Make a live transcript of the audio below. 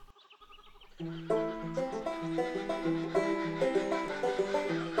Hello,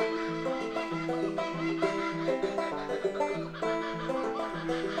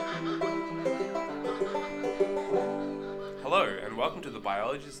 and welcome to the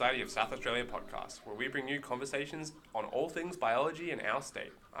Biology Society of South Australia podcast, where we bring you conversations on all things biology in our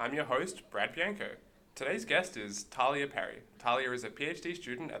state. I'm your host, Brad Bianco. Today's guest is Talia Perry. Talia is a PhD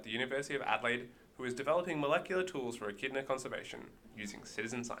student at the University of Adelaide who is developing molecular tools for echidna conservation using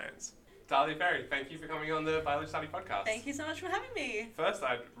citizen science. Talia Perry, thank you for coming on the Biology Society podcast. Thank you so much for having me. First,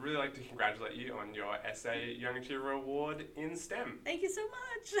 I'd really like to congratulate you on your essay Young Achiever Award in STEM. Thank you so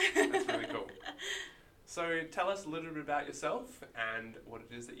much. That's really cool. So tell us a little bit about yourself and what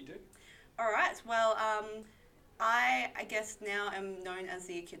it is that you do. All right. Well, I guess now am known as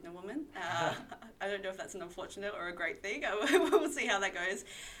the Echidna Woman. I don't know if that's an unfortunate or a great thing. We'll see how that goes.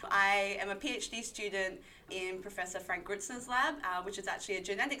 I am a PhD student in Professor Frank Grutzner's lab, which is actually a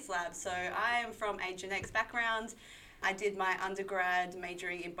genetics lab. So I am from a genetics background. I did my undergrad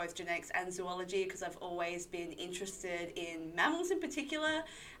majoring in both genetics and zoology because I've always been interested in mammals in particular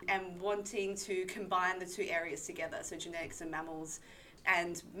and wanting to combine the two areas together, so genetics and mammals,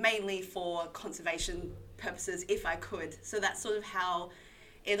 and mainly for conservation purposes if I could. So that's sort of how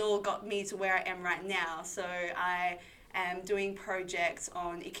it all got me to where I am right now. So I am doing projects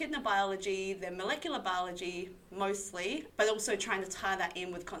on echidna biology, the molecular biology mostly, but also trying to tie that in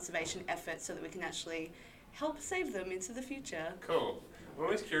with conservation efforts so that we can actually help save them into the future. Cool. I'm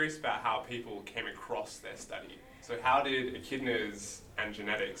always curious about how people came across their study. So how did echidnas and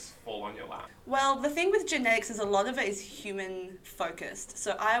genetics fall on your lap? Well, the thing with genetics is a lot of it is human focused.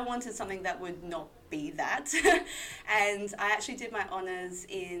 So I wanted something that would not be that. And I actually did my honours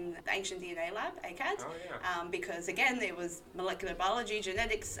in the Ancient DNA Lab, ACAD, Oh, yeah. because again, it was molecular biology,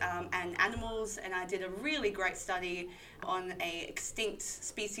 genetics, and animals, and I did a really great study on a extinct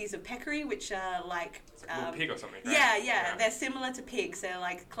species of peccary, which are like... Little pig or something, right? Yeah. They're similar to pigs. They're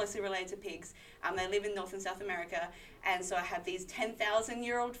like closely related to pigs. They live in North and South America. And so I have these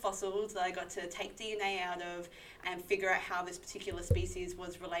 10,000-year-old fossils that I got to take DNA out of and figure out how this particular species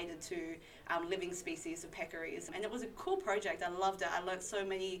was related to living species of peccaries. And it was a cool project. I loved it. I learned so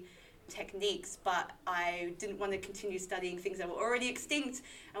many techniques, but I didn't want to continue studying things that were already extinct.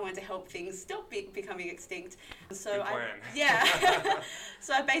 I wanted to help things stop becoming extinct. So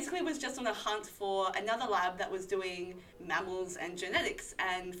So I basically was just on a hunt for another lab that was doing mammals and genetics,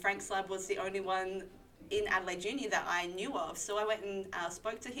 and Frank's lab was the only one in Adelaide Uni that I knew of. So I went and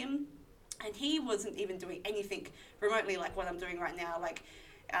spoke to him, and he wasn't even doing anything remotely like what I'm doing right now. Like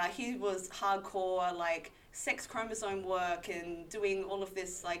he was hardcore like sex chromosome work and doing all of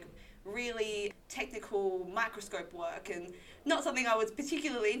this like really technical microscope work, and not something I was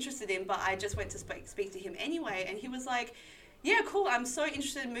particularly interested in, but I just went to speak to him anyway. And he was like, yeah, cool, I'm so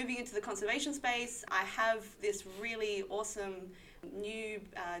interested in moving into the conservation space. I have this really awesome new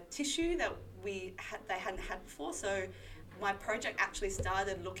tissue that they hadn't had before. So my project actually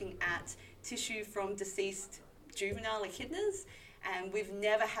started looking at tissue from deceased juvenile echidnas, and we've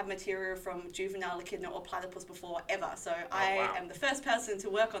never had material from juvenile echidna or platypus before ever. So I am the first person to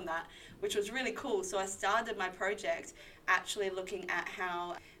work on that, which was really cool. So I started my project actually looking at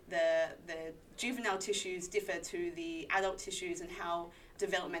how the juvenile tissues differ to the adult tissues and how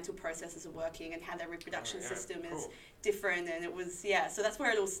developmental processes are working and how their reproduction system is different. And it was, so that's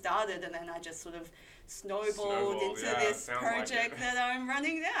where it all started. And then I just sort of snowballed into this project that I'm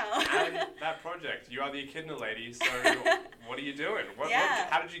running now. And that project, you are the echidna lady, so what are you doing?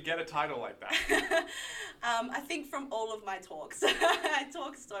 How did you get a title like that? I think from all of my talks. I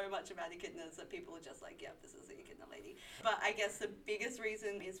talk so much about echidnas that people are just like, this is the echidna lady. But I guess the biggest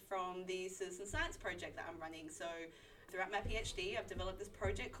reason is from the citizen science project that I'm running. So throughout my PhD, I've developed this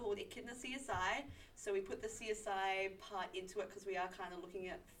project called Echidna CSI. So we put the CSI part into it because we are kind of looking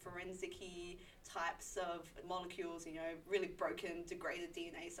at forensic-y types of molecules, really broken, degraded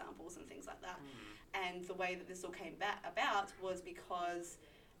DNA samples and things like that. And the way that this all came about was because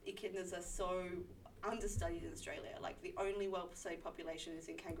echidnas are so understudied in Australia. Like the only well-studied population is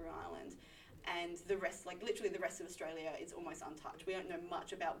in Kangaroo Island. And the rest, like literally the rest of Australia is almost untouched. We don't know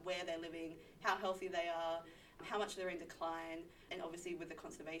much about where they're living, how healthy they are, how much they're in decline. And obviously with the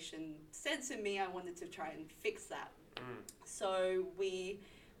conservation sense in me, I wanted to try and fix that. So we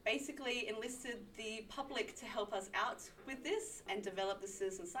basically enlisted the public to help us out with this and develop the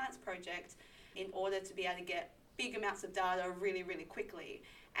citizen science project in order to be able to get big amounts of data really, really quickly.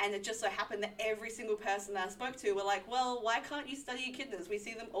 And it just so happened that every single person that I spoke to were like, well, why can't you study echidnas? We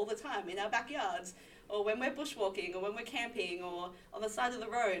see them all the time in our backyards, or when we're bushwalking, or when we're camping, or on the side of the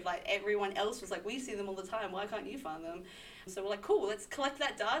road. Like everyone else was like, we see them all the time, why can't you find them? So we're like, cool, let's collect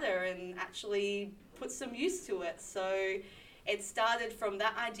that data and actually put some use to it. So it started from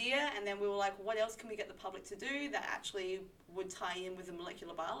that idea, and then we were like, what else can we get the public to do that actually would tie in with the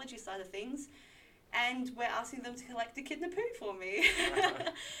molecular biology side of things? And we're asking them to collect echidna poo for me.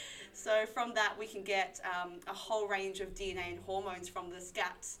 So from that, we can get a whole range of DNA and hormones from the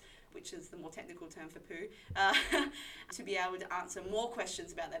scats, which is the more technical term for poo, to be able to answer more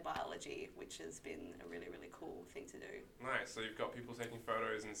questions about their biology, which has been a really, really cool thing to do. Nice. So you've got people taking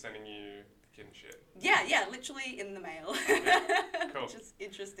photos and sending you echidna shit. Yeah, literally in the mail. Yeah. Cool. Which is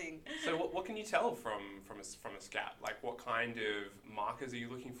interesting. So what can you tell from a scat? Like, what kind of markers are you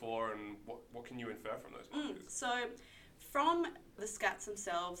looking for, and what can you infer from those markers? So from the scats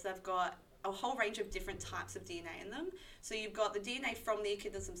themselves, they've got a whole range of different types of DNA in them. So you've got the DNA from the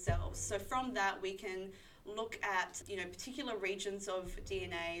echidnas themselves. So from that, we can look at, particular regions of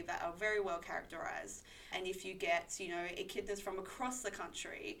DNA that are very well characterized. And if you get, echidnas from across the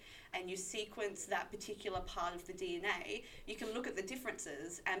country and you sequence that particular part of the DNA, you can look at the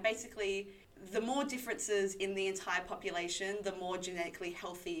differences. And basically, the more differences in the entire population, the more genetically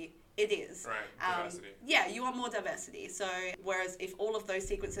healthy it is. Right, diversity. Yeah, you want more diversity. So whereas if all of those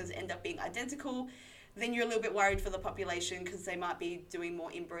sequences end up being identical, then you're a little bit worried for the population because they might be doing more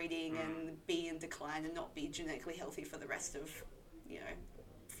inbreeding and be in decline and not be genetically healthy for the rest of,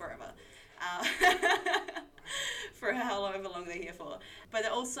 forever. For however long they're here for. But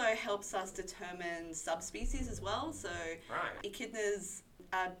it also helps us determine subspecies as well. So echidnas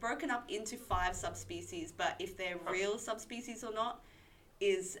are broken up into 5 subspecies, but if they're real subspecies or not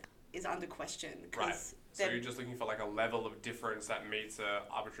is under question. Right. So you're just looking for like a level of difference that meets a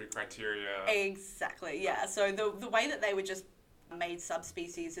arbitrary criteria. Exactly, yeah. So the way that they were just made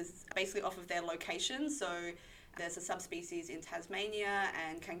subspecies is basically off of their location. So there's a subspecies in Tasmania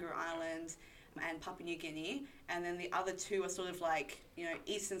and Kangaroo Island and Papua New Guinea. And then the other 2 are sort of like,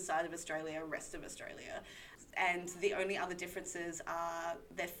 eastern side of Australia, rest of Australia. And the only other differences are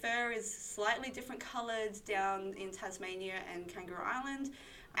their fur is slightly different coloured down in Tasmania and Kangaroo Island.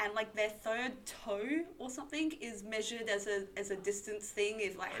 And like their third toe or something is measured as a distance thing,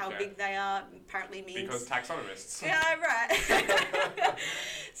 is like how big they are apparently means. Because taxonomists. Yeah, right.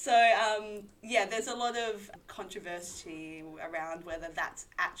 So there's a lot of controversy around whether that's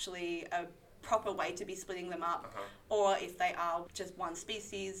actually a proper way to be splitting them up, or if they are just one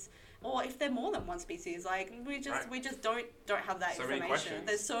species, or if they're more than one species. Like we just don't have that information.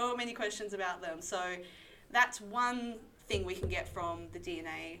 There's so many questions about them. So that's one thing we can get from the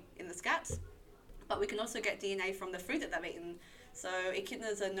DNA in the scats, but we can also get DNA from the food that they've eaten. So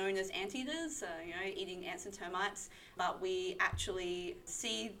echidnas are known as anteaters, eating ants and termites, but we actually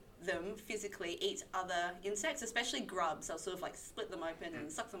see them physically eat other insects, especially grubs. They'll sort of like split them open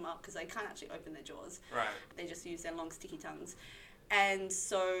and suck them up because they can't actually open their jaws. Right. They just use their long sticky tongues. And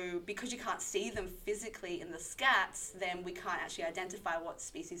so because you can't see them physically in the scats, then we can't actually identify what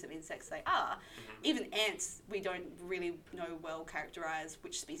species of insects they are. Even ants, we don't really know well characterize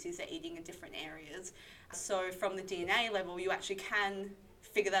which species they're eating in different areas. So from the DNA level, you actually can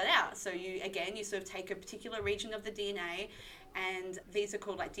figure that out. So you sort of take a particular region of the DNA, and these are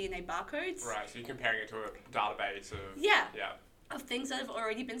called like DNA barcodes. Right, so you're comparing it to a database of... Yeah. Of things that have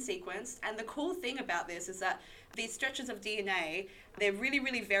already been sequenced. And the cool thing about this is that these stretches of DNA, they're really,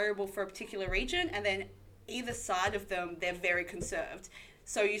 really variable for a particular region, and then either side of them, they're very conserved.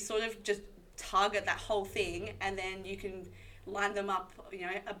 So you sort of just target that whole thing, and then you can line them up,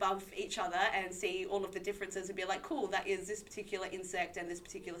 above each other and see all of the differences and be like, cool, that is this particular insect and this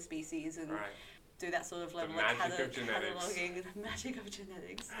particular species, and do that sort of level of cataloging. The magic of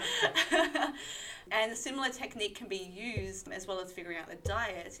genetics. And a similar technique can be used, as well as figuring out the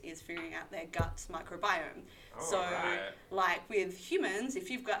diet, is figuring out their gut microbiome. Like with humans, if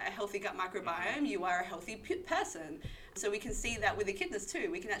you've got a healthy gut microbiome, you are a healthy person. So we can see that with echidnas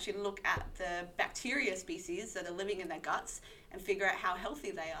too. We can actually look at the bacteria species that are living in their guts and figure out how healthy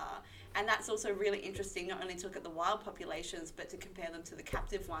they are. And that's also really interesting, not only to look at the wild populations, but to compare them to the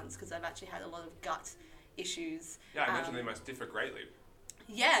captive ones, because they've actually had a lot of gut issues. Yeah, I imagine they must differ greatly.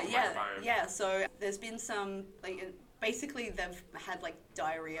 Yeah. So there's been some, basically they've had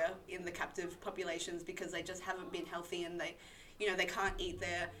diarrhea in the captive populations because they just haven't been healthy, and they can't eat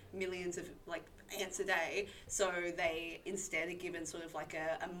their millions of ants a day. So they instead are given sort of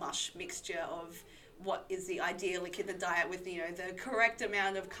a mush mixture of what is the ideal echidna diet with the correct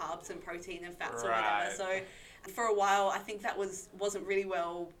amount of carbs and protein and fats or whatever. So For a while, I think that wasn't really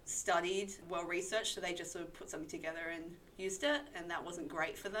well studied, well researched, so they just sort of put something together and used it, and that wasn't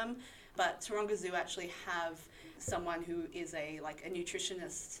great for them. But Taronga Zoo actually have someone who is a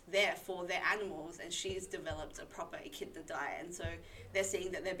nutritionist there for their animals, and she's developed a proper echidna diet, and so they're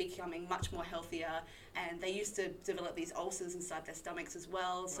seeing that they're becoming much more healthier, and they used to develop these ulcers inside their stomachs as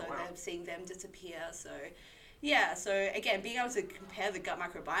well, so they're seeing them disappear. So yeah, so again, being able to compare the gut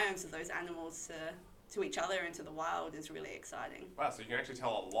microbiomes of those animals to each other and to the wild is really exciting. Wow, so you can actually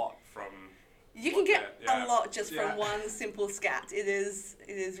tell a lot from... You can get a lot just from one simple scat. It is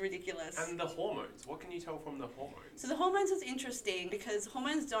ridiculous. And the hormones. What can you tell from the hormones? So the hormones is interesting because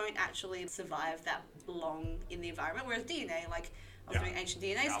hormones don't actually survive that long in the environment, whereas DNA, like I was doing ancient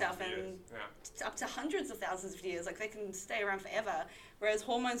DNA stuff, and up to hundreds of thousands of years, like they can stay around forever, whereas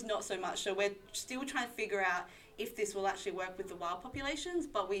hormones not so much. So we're still trying to figure out if this will actually work with the wild populations,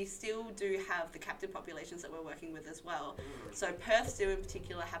 but we still do have the captive populations that we're working with as well. So Perth Zoo in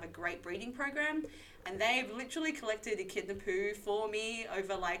particular have a great breeding program, and they've literally collected echidna poo for me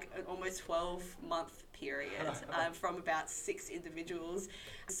over like an almost 12-month period from about 6 individuals.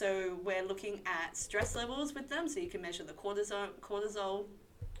 So we're looking at stress levels with them, so you can measure the cortisol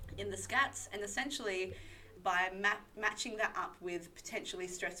in the scats, and essentially by matching that up with potentially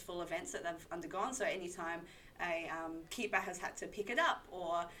stressful events that they've undergone. So anytime a keeper has had to pick it up,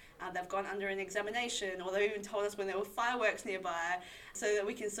 or they've gone under an examination, or they've even told us when there were fireworks nearby, so that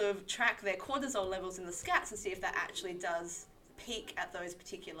we can sort of track their cortisol levels in the scats and see if that actually does peak at those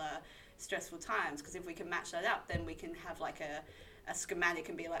particular stressful times. Because if we can match that up, then we can have like a schematic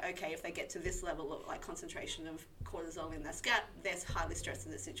and be like, okay, if they get to this level of like concentration of cortisol in their scat, they're highly stressed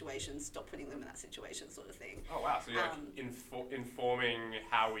in this situation, stop putting them in that situation, sort of thing. Oh wow, so you're like informing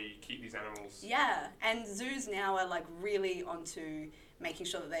how we keep these animals. Yeah, and zoos now are like really onto making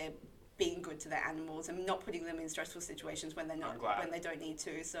sure that they're being good to their animals and not putting them in stressful situations when they don't need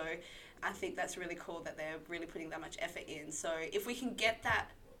to. So I think that's really cool that they're really putting that much effort in. So if we can get that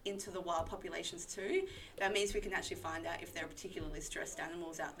into the wild populations too, that means we can actually find out if there are particularly stressed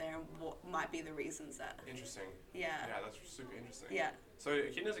animals out there and what might be the reasons that. Interesting. Yeah, that's super interesting. Yeah. So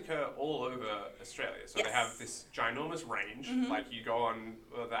echidnas occur all over Australia. So they have this ginormous range. Like you go on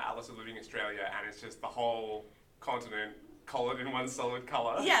the Atlas of Living Australia and it's just the whole continent coloured in one solid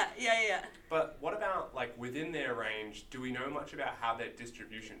colour. Yeah. But what about like within their range, do we know much about how their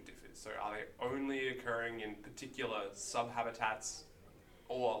distribution differs? So are they only occurring in particular subhabitats?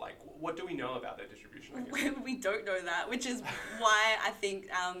 Or like, what do we know about their distribution? We don't know that, which is why I think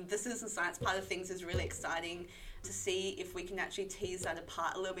the citizen science part of things is really exciting to see if we can actually tease that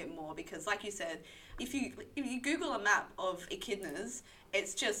apart a little bit more. Because like you said, if you Google a map of echidnas,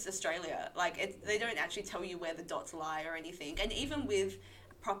 it's just Australia. Like they don't actually tell you where the dots lie or anything. And even with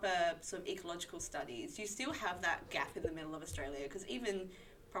proper sort of ecological studies, you still have that gap in the middle of Australia, because even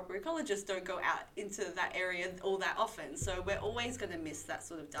proper ecologists don't go out into that area all that often, so we're always going to miss that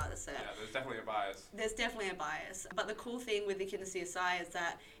sort of data set. Yeah, there's definitely a bias. There's definitely a bias, but the cool thing with Echidna CSI is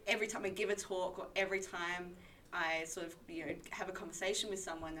that every time I give a talk, or every time I sort of have a conversation with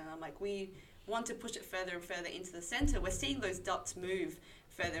someone, and I'm like, we want to push it further and further into the centre, we're seeing those dots move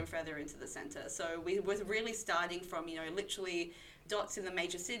further and further into the centre. So we were really starting from literally dots in the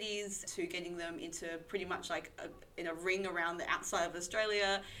major cities to getting them into pretty much like in a ring around the outside of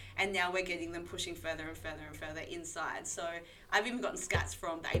Australia, and now we're getting them pushing further and further and further inside. So I've even gotten scats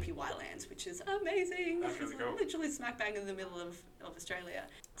from the APY lands, which is amazing. That's really cool. Literally smack bang in the middle of Australia.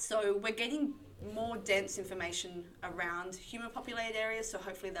 So we're getting more dense information around human populated areas, so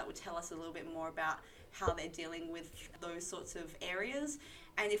hopefully that would tell us a little bit more about how they're dealing with those sorts of areas.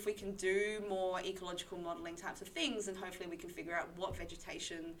 And if we can do more ecological modelling types of things, then hopefully we can figure out what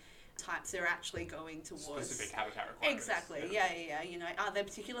vegetation types they're actually going towards. Specific habitat requirements. Exactly, yeah. Are there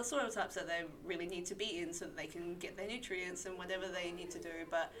particular soil types that they really need to be in so that they can get their nutrients and whatever they need to do?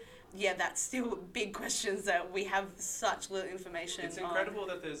 But yeah, that's still big questions that we have such little information on. It's incredible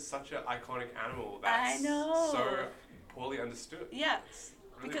that there's such an iconic animal that's so poorly understood. Yeah.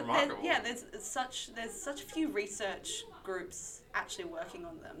 Really because remarkable. there's such few research groups actually working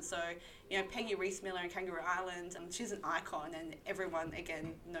on them. So Peggy Reese-Miller in Kangaroo Island, she's an icon, and everyone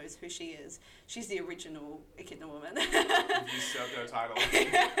again knows who she is. She's the original echidna woman. You served her title.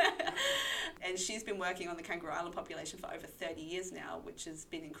 And she's been working on the Kangaroo Island population for over 30 years now, which has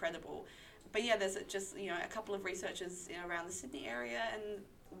been incredible. But yeah, there's just a couple of researchers around the Sydney area, and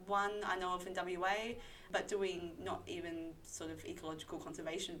one I know of in WA, but doing not even sort of ecological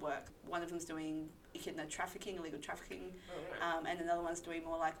conservation work. One of them's doing echidna trafficking, illegal trafficking, and another one's doing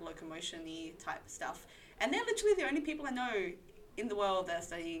more like locomotion-y type stuff. And they're literally the only people I know in the world that are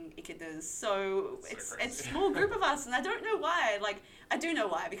studying echidnas. So it's crazy. a small group of us, and I don't know why. Like, I do know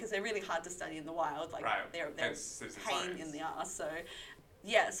why, because they're really hard to study in the wild. Like, Right. they're Hence citizen pain science. in the ass. So,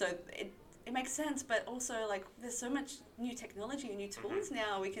 yeah, so it makes sense, but also, like, there's so much new technology and new tools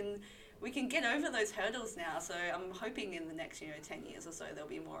now. We can get over those hurdles now. So I'm hoping in the next, 10 years or so, there'll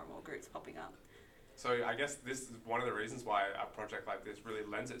be more and more groups popping up. So I guess this is one of the reasons why a project like this really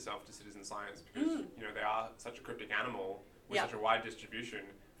lends itself to citizen science, because they are such a cryptic animal with Yeah. such a wide distribution.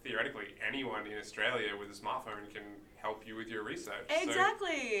 Theoretically, anyone in Australia with a smartphone can help you with your research.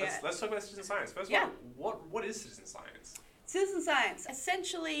 Exactly. So let's talk about citizen science. First Yeah. of all, what is citizen science? Citizen science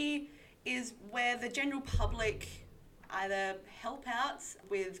essentially is where the general public either help out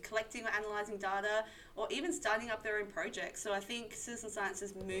with collecting or analysing data, or even starting up their own projects. So I think citizen science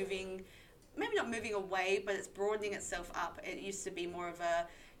is maybe not moving away, but it's broadening itself up. It used to be more of a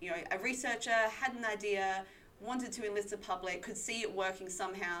researcher had an idea, wanted to enlist the public, could see it working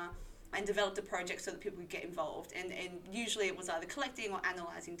somehow, and developed a project so that people could get involved. And usually it was either collecting or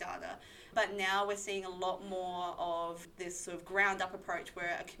analysing data. But now we're seeing a lot more of this sort of ground up approach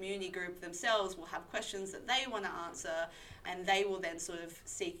where a community group themselves will have questions that they want to answer, and they will then sort of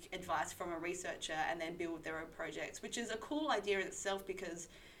seek advice from a researcher and then build their own projects, which is a cool idea in itself, because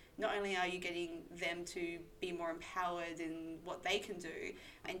not only are you getting them to be more empowered in what they can do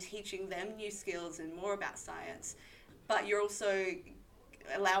and teaching them new skills and more about science, but you're also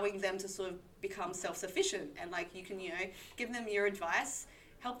allowing them to sort of become self-sufficient, and like you can give them your advice,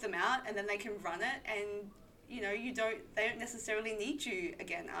 help them out, and then they can run it, and they don't necessarily need you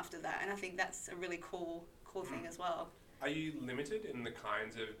again after that. And I think that's a really cool thing as well. Are you limited in the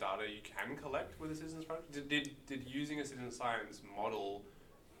kinds of data you can collect with a citizen's project? Did using a citizen science model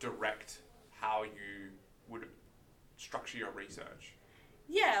direct how you would structure your research?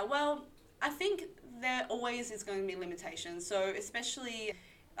 Yeah, well, I think there always is going to be limitations. So especially,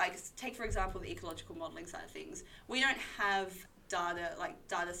 like, take for example the ecological modelling side of things. We don't have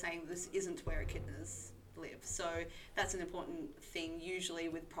data saying this isn't where echidnas live. So that's an important thing usually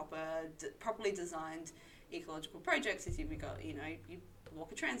with properly designed ecological projects. Is you've got, you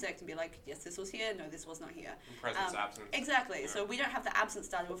walk a transect and be like, yes, this was here, no, this was not here. Presence, absence. Exactly. Yeah. So we don't have the absence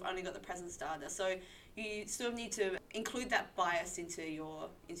data, we've only got the presence data. So you sort of need to include that bias into your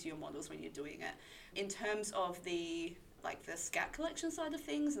models when you're doing it. In terms of the scat collection side of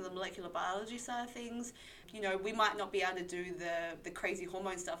things and the molecular biology side of things, we might not be able to do the crazy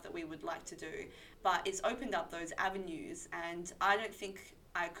hormone stuff that we would like to do, but it's opened up those avenues, and I don't think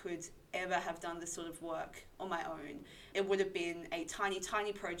I could ever have done this sort of work on my own. It would have been a tiny,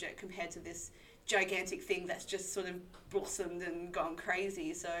 tiny project compared to this gigantic thing that's just sort of blossomed and gone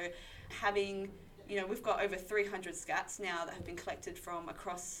crazy. So having, we've got over 300 scats now that have been collected from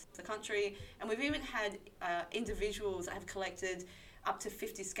across the country, and we've even had individuals that have collected up to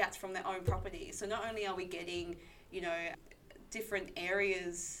 50 scats from their own property. So not only are we getting, different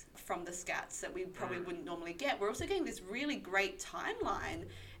areas from the scats that we probably wouldn't normally get, we're also getting this really great timeline.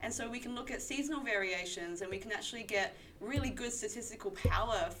 And so we can look at seasonal variations, and we can actually get really good statistical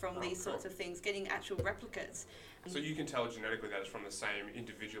power from these sorts of things, getting actual replicates. So you can tell genetically that it's from the same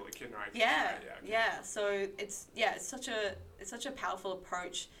individual echidna. Yeah, right? yeah. So it's such a powerful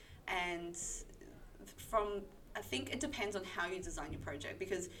approach, and I think it depends on how you design your project,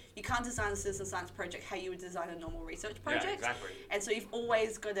 because you can't design a citizen science project how you would design a normal research project. Yeah, exactly. And so you've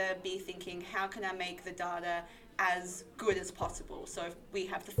always got to be thinking, how can I make the data as good as possible? So if we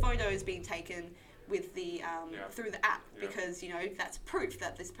have the photos being taken with the through the app, because that's proof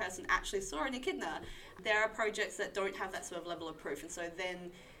that this person actually saw an echidna. There are projects that don't have that sort of level of proof, and so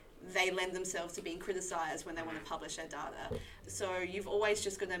then they lend themselves to being criticised when they want to publish their data. So you've always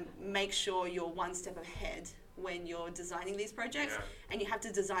just got to make sure you're one step ahead when you're designing these projects, and you have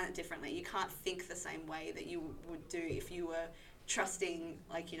to design it differently. You can't think the same way that you would do if you were trusting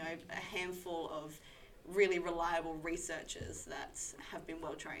a handful of really reliable researchers that have been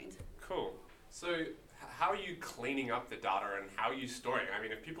well trained. Cool. So how are you cleaning up the data, and how are you storing it? I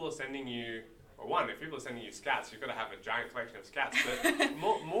mean, if people are sending you scats, you've got to have a giant collection of scats, but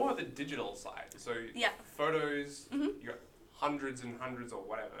more the digital side. So photos, you got hundreds and hundreds or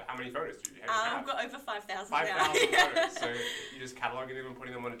whatever. How many photos do you have? I've got over 5,000 now. 5,000 photos. So you just cataloguing them and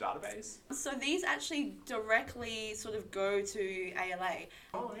putting them on a database? So these actually directly sort of go to ALA.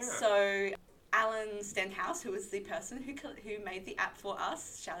 Oh, yeah. So Alan Stenhouse, who was the person who made the app for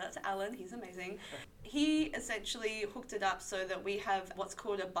us, shout out to Alan, he's amazing. He essentially hooked it up so that we have what's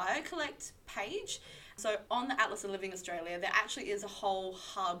called a BioCollect page. So on the Atlas of Living Australia, there actually is a whole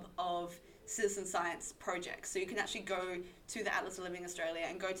hub of citizen science projects. So you can actually go to the Atlas of Living Australia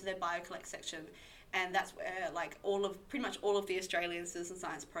and go to their BioCollect section, And that's where like pretty much all of the Australian citizen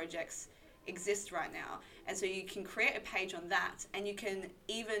science projects exist right now. And so you can create a page on that, and you can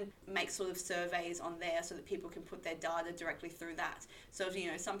even make sort of surveys on there so that people can put their data directly through that. So if,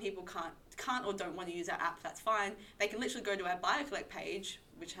 you know, some people can't or don't want to use our app, that's fine. They can literally go to our BioCollect page,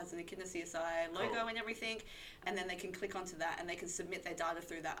 which has an Echidna CSI logo and everything, and then they can click onto that and they can submit their data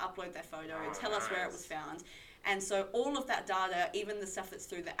through that, upload their photo, and tell us where it was found. And so all of that data, even the stuff that's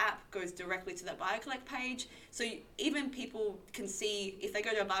through the app, goes directly to that BioCollect page. So even people can see, if they go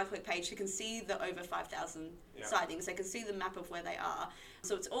to a BioCollect page, they can see the over 5,000 sightings. They can see the map of where they are.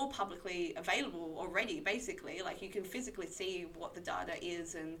 So it's all publicly available already, basically. Like, you can physically see what the data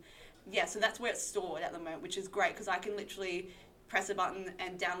is. And yeah, so that's where it's stored at the moment, which is great because I can literally press a button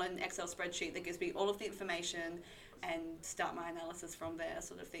and download an Excel spreadsheet that gives me all of the information and start my analysis from there,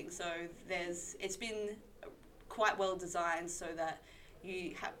 sort of thing. So it's been quite well designed so that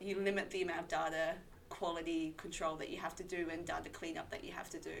you limit the amount of data quality control that you have to do and data cleanup that you have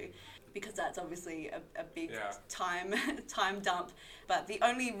to do, because that's obviously a big time dump. But the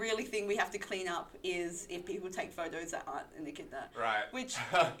only really thing we have to clean up is if people take photos that aren't in Echidna. Right. Which,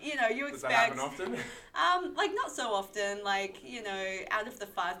 you know, you expect. Does that happen often? Like, not so often. Like, you know, out of the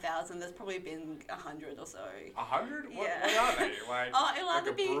 5,000, there's probably been 100 or so. 100? Yeah. What are they? Like, like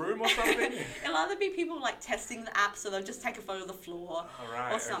a broom or something? It'll either be people, like, testing the app, so they'll just take a photo of the floor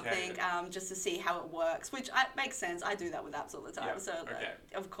or something, just to see how it works, which makes sense. I do that with apps all the time, so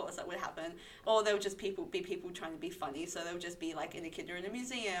of course that would happen. Or there would just be people trying to be funny, so there would just be, like, an Echidna in a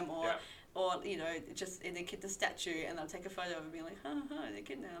museum, or you know, just an Echidna statue, and they'll take a photo of it and be like, an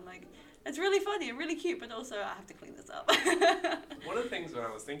Echidna. I'm like, it's really funny and really cute, but also I have to clean this up. One of the things when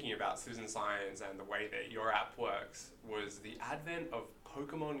I was thinking about citizen science and the way that your app works was the advent of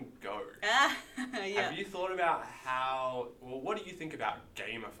Pokemon Go. Have you thought about what do you think about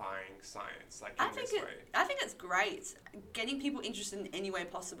gamifying science, like in this way? I think it's great. Getting people interested in any way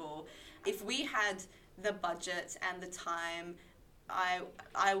possible. If we had the budget and the time, I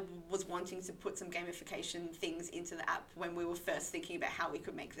was wanting to put some gamification things into the app when we were first thinking about how we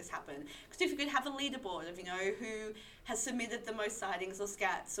could make this happen. Because if you could have a leaderboard of, you know, who has submitted the most sightings or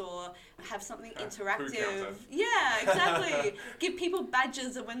scats, or have something interactive. Yeah, exactly. Give people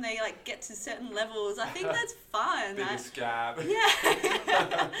badges of when they, like, get to certain levels. I think that's fun. Biggest scat.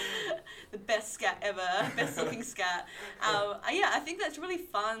 Yeah. The best scat ever. Best looking scat. I think that's really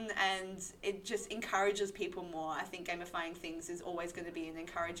fun, and it just encourages people more. I think gamifying things is always going to be an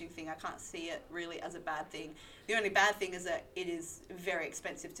encouraging thing. I can't see it really as a bad thing. The only bad thing is that it is very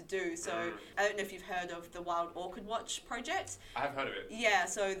expensive to do. So I don't know if you've heard of the Wild Orchid Watch project. I have heard of it. Yeah,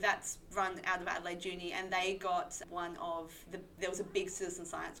 so that's run out of Adelaide Uni, and they got there was a big citizen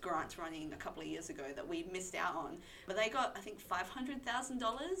science grant running a couple of years ago that we missed out on. But they got, I think,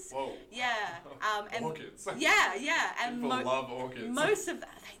 $500,000. Whoa. Yeah. And orchids. Yeah. And people love orchids. Most of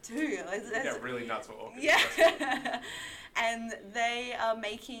that, they do. Yeah, really nuts for orchids. Yeah. And they are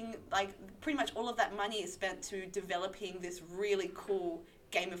making, like, pretty much all of that money is spent to developing this really cool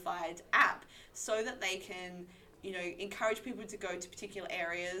gamified app so that they can, you know, encourage people to go to particular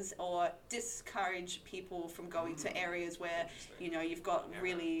areas or discourage people from going to areas where, you know, you've got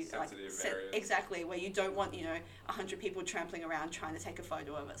really sensitive areas. Exactly, where you don't want, you know, 100 people trampling around trying to take a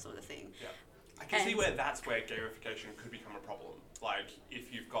photo of it, sort of thing. Yeah. I can see where gamification could become a problem. Like,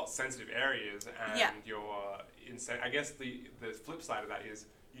 if you've got sensitive areas and you're I guess the flip side of that is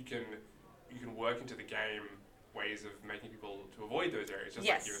you can work into the game ways of making people to avoid those areas, just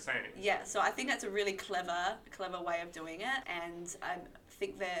like you were saying. Yeah, so I think that's a really clever way of doing it, and I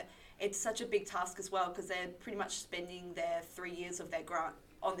think that it's such a big task as well, because they're pretty much spending their 3 years of their grant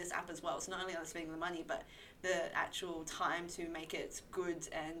on this app as well. So not only are they spending the money, but the actual time to make it good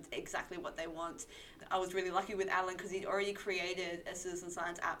and exactly what they want. I was really lucky with Alan because he'd already created a citizen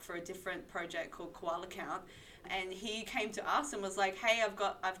science app for a different project called Koala Count. And he came to us and was like, hey, I've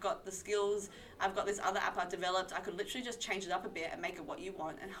got the skills, I've got this other app I've developed, I could literally just change it up a bit and make it what you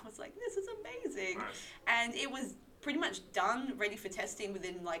want. And I was like, this is amazing. Nice. And it was pretty much done, ready for testing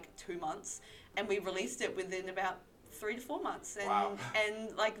within like 2 months. And we released it within about 3 to 4 months. And, wow.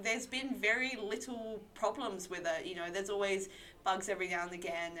 And like, there's been very little problems with it. You know, there's always bugs every now and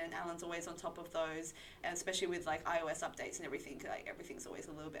again, and Alan's always on top of those. And especially with like iOS updates and everything, like everything's always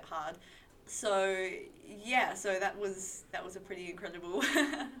a little bit hard. So yeah, so that was a pretty incredible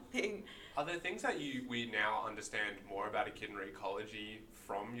thing. Are there things that we now understand more about echidna ecology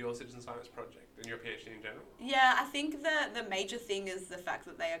from your citizen science project and your PhD in general? Yeah, I think the major thing is the fact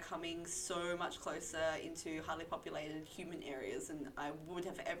that they are coming so much closer into highly populated human areas than I would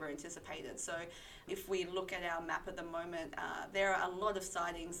have ever anticipated. So if we look at our map at the moment, there are a lot of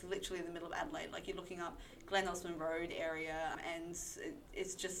sightings literally in the middle of Adelaide. Like you're looking up Glen Osmond Road area, and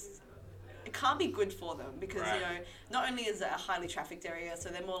it's just... it can't be good for them because, right. Not only is it a highly trafficked area, so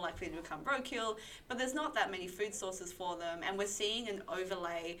they're more likely to become roadkill, but there's not that many food sources for them. And we're seeing an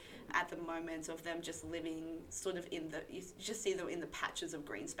overlay at the moment of them just living sort of you just see them in the patches of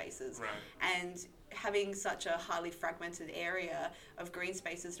green spaces. Right. And having such a highly fragmented area of green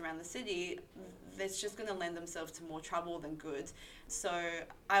spaces around the city, that's just going to lend themselves to more trouble than good. So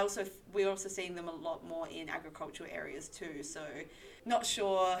we're also seeing them a lot more in agricultural areas too. So not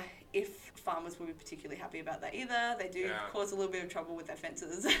sure if farmers will be particularly happy about that either. They do cause a little bit of trouble with their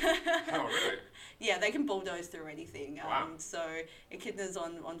fences. Oh, really? Yeah, they can bulldoze through anything. Wow. So echidnas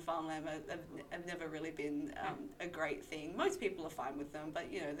on farmland have never really been a great thing. Most people are fine with them, but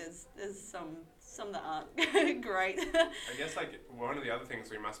there's some that aren't great. I guess one of the other things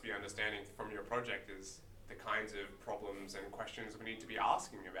we must be understanding from your project is the kinds of problems and questions we need to be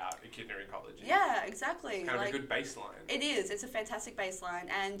asking about echidna ecology. Yeah, exactly. It's kind of a good baseline. It is. It's a fantastic baseline.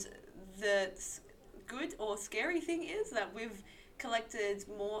 And the good or scary thing is that we've collected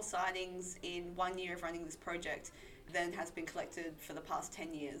more sightings in 1 year of running this project than has been collected for the past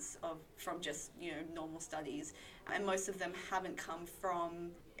 10 years from just normal studies. And most of them haven't come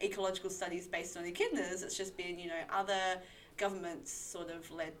from ecological studies based on echidnas. It's just been other government sort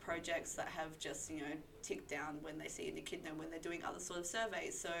of led projects that have just ticked down when they see an echidna when they're doing other sort of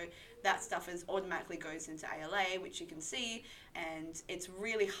surveys. So that stuff automatically goes into ALA, which you can see, and it's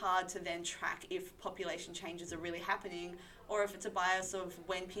really hard to then track if population changes are really happening or if it's a bias of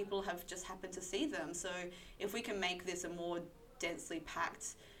when people have just happened to see them. So if we can make this a more densely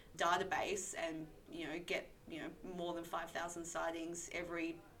packed database and get more than 5,000 sightings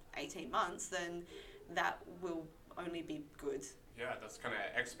every 18 months, then that will only be good. Yeah, that's kind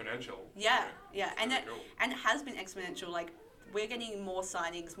of exponential. Yeah, and really cool. And it has been exponential. Like we're getting more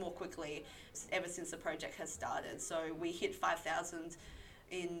sightings more quickly ever since the project has started. So we hit 5,000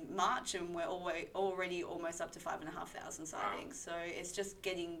 in March, and we're already almost up to 5,500 sightings. Wow. So it's just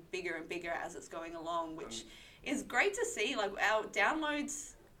getting bigger and bigger as it's going along, which is great to see. Like our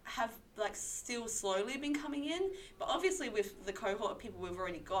downloads have still slowly been coming in, but obviously with the cohort of people we've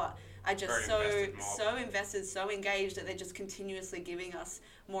already got are just so invested, so engaged that they're just continuously giving us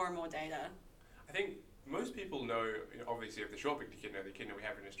more and more data. I think most people know, obviously, of the short-beaked echidna, the echidna we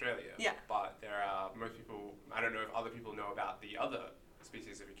have in Australia. Yeah. But there are most people. I don't know if other people know about the other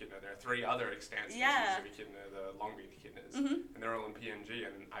species of echidna. There are 3 other extant species of echidna, the long-beaked echidnas, and they're all in PNG,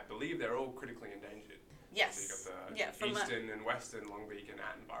 and I believe they're all critically endangered. Yes. So you got the eastern and western longbeak and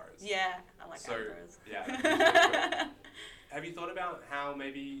Attenboroughs. Yeah, I like Attenboroughs. Yeah. Have you thought about how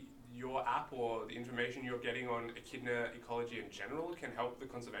maybe your app or the information you're getting on echidna ecology in general can help the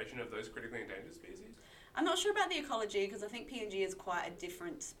conservation of those critically endangered species? I'm not sure about the ecology because I think PNG is quite a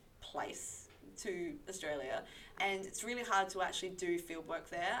different place to Australia, and it's really hard to actually do fieldwork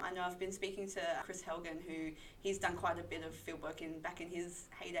there. I know I've been speaking to Chris Helgen, who he's done quite a bit of fieldwork back in his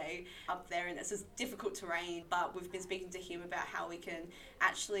heyday up there, and it's just difficult terrain, but we've been speaking to him about how we can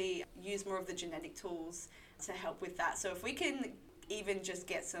actually use more of the genetic tools to help with that. So if we can even just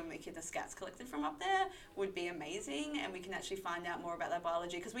get some echidna scats collected from up there would be amazing, and we can actually find out more about their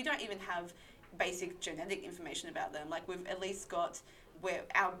biology, because we don't even have basic genetic information about them. Like we've at least got where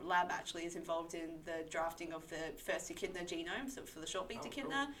our lab actually is involved in the drafting of the first echidna genome, so for the short-beaked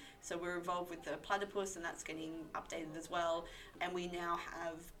echidna. Cool. So we're involved with the platypus, and that's getting updated as well. And we now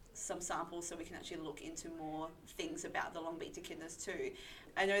have some samples so we can actually look into more things about the long-beaked echidnas too.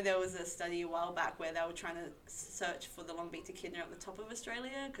 I know there was a study a while back where they were trying to search for the long-beaked echidna at the top of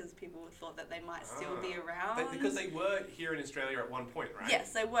Australia because people thought that they might still be around. Because they were here in Australia at one point, right?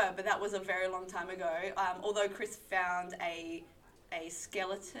 Yes, they were, but that was a very long time ago. Although Chris found a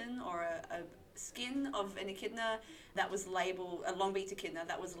skeleton or a skin of an echidna that was labelled, a long-beaked echidna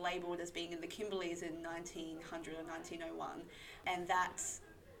that was labelled as being in the Kimberleys in 1900 or 1901, and that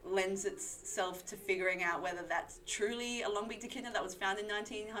lends itself to figuring out whether that's truly a long-beaked echidna that was found in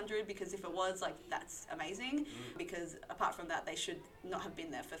 1900, because if it was, that's amazing, because apart from that they should not have been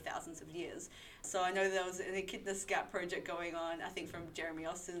there for thousands of years. So I know there was an Echidna Scout project going on, I think from Jeremy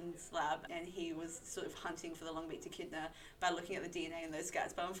Austin's lab, and he was sort of hunting for the long-beaked echidna by looking at the DNA in those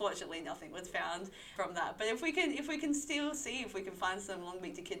scats, but unfortunately nothing was found from that. But if we can still see if we can find some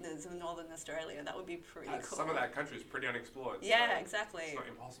long-beaked echidnas in northern Australia, that would be pretty cool. Some of that country is pretty unexplored. Yeah, exactly. It's not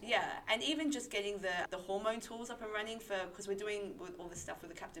impossible. Yeah, and even just getting the hormone tools up and running because we're doing all this stuff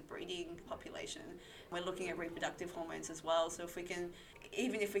with the captive breeding population. We're looking at reproductive hormones as well. So if we can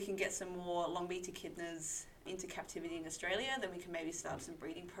get some more long-beaked echidnas into captivity in Australia, then we can maybe start some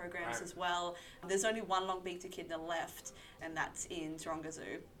breeding programs as well. There's only one long-beaked echidna left, and that's in Taronga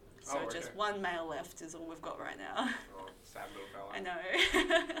Zoo. So just one male left is all we've got right now. Oh, sad little fella. I know.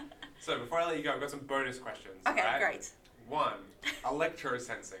 So before I let you go, I've got some bonus questions. Okay, right? great. One,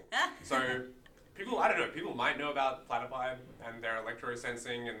 electrosensing. So people might know about platypi and their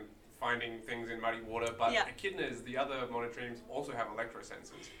electrosensing and finding things in muddy water, but echidnas, the other monotremes, also have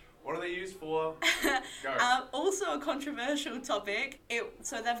electrosensors. What are they used for? Go. Also a controversial topic.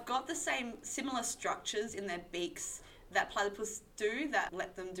 So they've got the similar structures in their beaks that platypus do that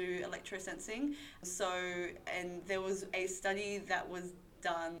let them do electrosensing. So, and there was a study that was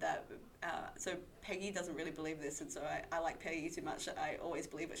done that, so Peggy doesn't really believe this, and so I like Peggy too much. I always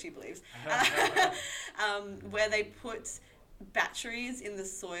believe what she believes. Where they put batteries in the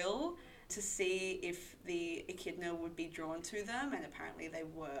soil to see if the echidna would be drawn to them, and apparently they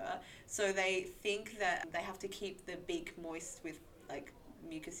were. So they think that they have to keep the beak moist with like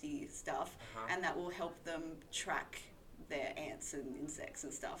mucousy stuff, and that will help them track their ants and insects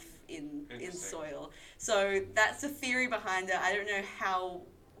and stuff in soil. So that's the theory behind it. I don't know how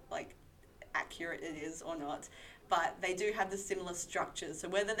like accurate it is or not, but they do have the similar structures. So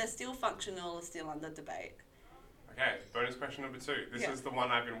whether they're still functional is still under debate. Okay, bonus question number 2. This is the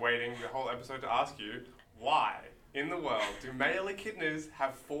one I've been waiting the whole episode to ask you. Why in the world do male echidnas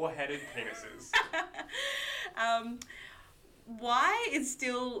have 4-headed penises? Why is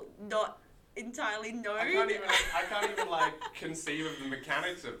still not entirely known. I can't even like conceive of the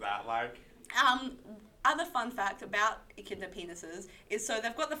mechanics of that. Like, other fun fact about echidna penises is so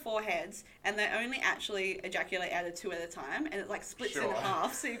they've got the 4 heads and they only actually ejaculate out of 2 at a time, and it like splits in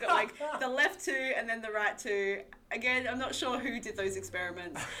half. So you've got like the left 2 and then the right 2. Again, I'm not sure who did those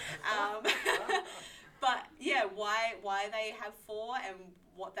experiments. But yeah, why they have 4 and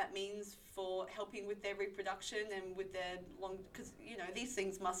what that means for helping with their reproduction and with their because these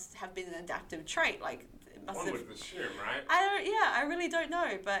things must have been an adaptive trait. Like it must one would assume, right? I really don't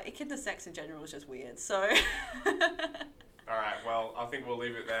know, but echidna sex in general is just weird. So. All right, well, I think we'll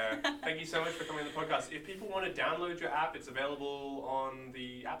leave it there. Thank you so much for coming on the podcast. If people want to download your app, it's available on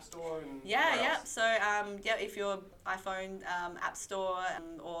the App Store and So, if your iPhone App Store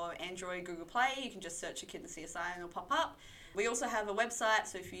or Android Google Play, you can just search Echidna CSI and it'll pop up. We also have a website,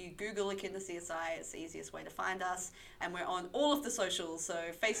 so if you Google Echidna CSI, it's the easiest way to find us. And we're on all of the socials,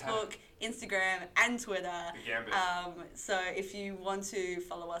 so Facebook, Instagram, and Twitter. The gambit. So if you want to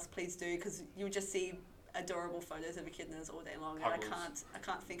follow us, please do, because you'll just see adorable photos of echidnas all day long, Puggles. and I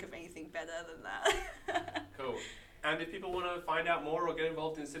can't think of anything better than that. Cool. And if people want to find out more or get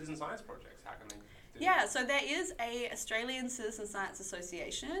involved in citizen science projects, how can they? So there is a Australian Citizen Science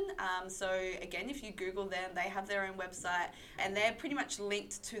Association. So again, if you Google them, they have their own website, and they're pretty much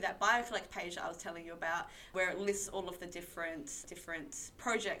linked to that BioCollect page that I was telling you about, where it lists all of the different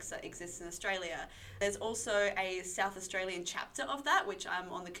projects that exist in Australia. There's also a South Australian chapter of that, which I'm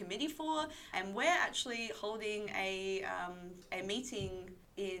on the committee for, and we're actually holding a meeting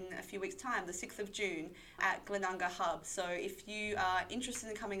in a few weeks' time, the 6th of June, at Glenunga Hub. So if you are interested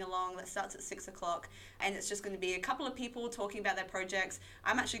in coming along, that starts at 6 o'clock, and it's just going to be a couple of people talking about their projects.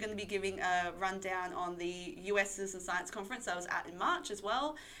 I'm actually going to be giving a rundown on the US Citizen Science Conference that I was at in March as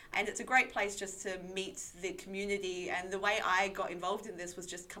well, and it's a great place just to meet the community. And the way I got involved in this was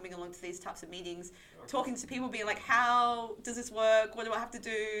just coming along to these types of meetings, talking to people, being like, how does this work? What do I have to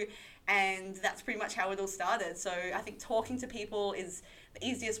do? And that's pretty much how it all started. So I think talking to people is the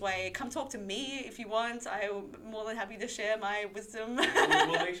easiest way. Come talk to me if you want. I'm more than happy to share my wisdom.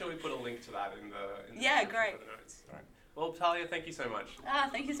 We'll make sure we put a link to that in the great. For the notes. All right. Well, Talia, thank you so much.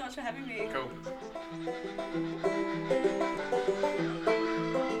 Thank you so much for having me. Cool.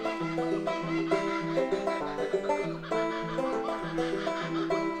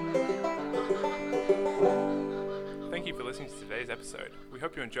 Thank you for listening to today's episode. We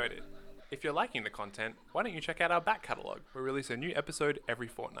hope you enjoyed it. If you're liking the content, why don't you check out our back catalogue? We release a new episode every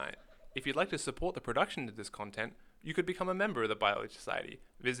fortnight. If you'd like to support the production of this content, you could become a member of the Biology Society.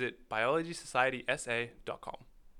 Visit biologysocietysa.com.